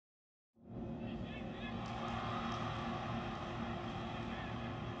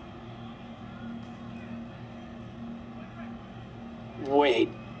Wait,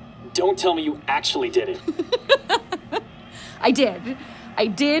 don't tell me you actually did it. I did. I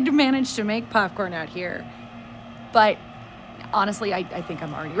did manage to make popcorn out here. But honestly, I think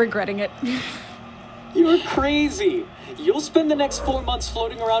I'm already regretting it. You're crazy. You'll spend the next 4 months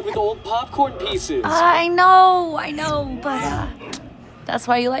floating around with old popcorn pieces. I know, but that's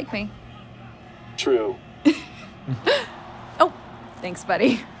why you like me. True. Oh, thanks,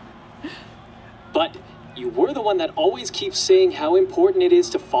 buddy. But you were the one that always keeps saying how important it is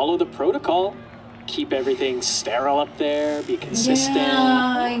to follow the protocol. Keep everything sterile up there, be consistent.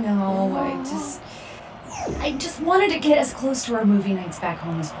 Yeah, I know. I just wanted to get as close to our movie nights back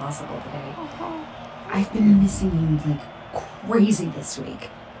home as possible today. I've been missing you like crazy this week.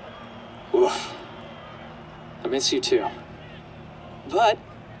 Oof. I miss you too. But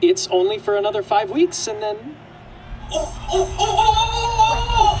it's only for another 5 weeks and then... Oh!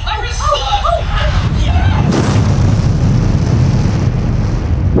 Iris!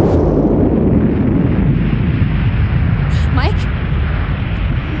 Mike?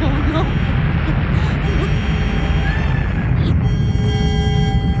 No.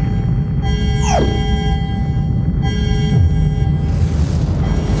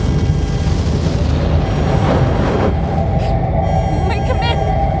 Mike, come in!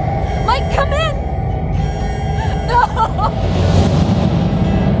 Mike, come in! No!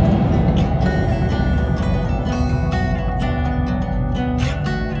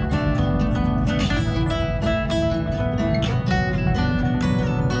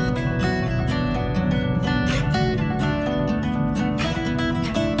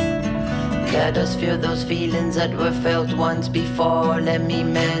 Let us feel those feelings that were felt once before. Let me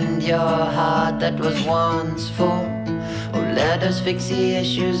mend your heart that was once full. Oh, let us fix the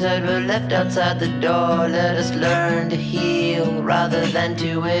issues that were left outside the door. Let us learn to heal rather than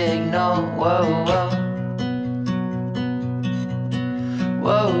to ignore. Whoa, whoa.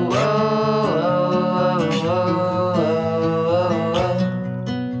 Whoa, whoa.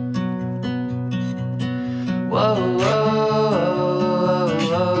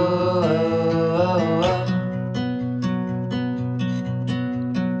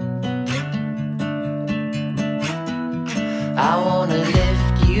 I wanna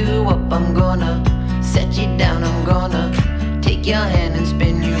lift you up, I'm gonna set you down, I'm gonna take your hand and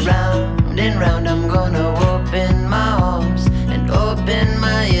spin you round and round. I'm gonna open my arms and open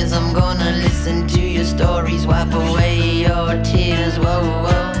my ears. I'm gonna listen to your stories, wipe away your tears. Whoa,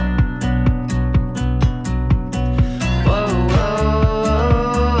 whoa.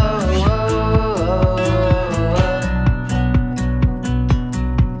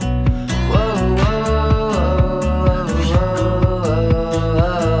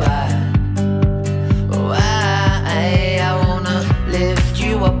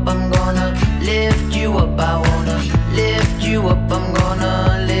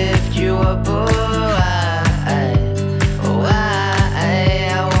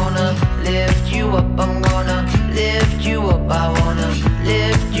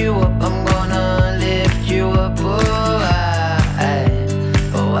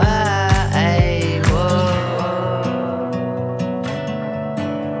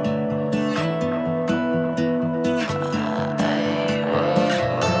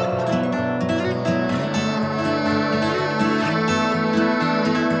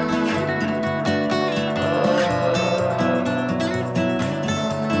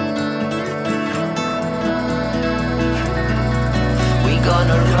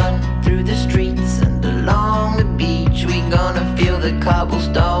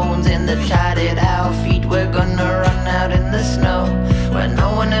 Cobblestones in the tied out feet. We're gonna run out in the snow where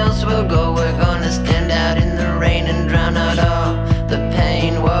no one else will go.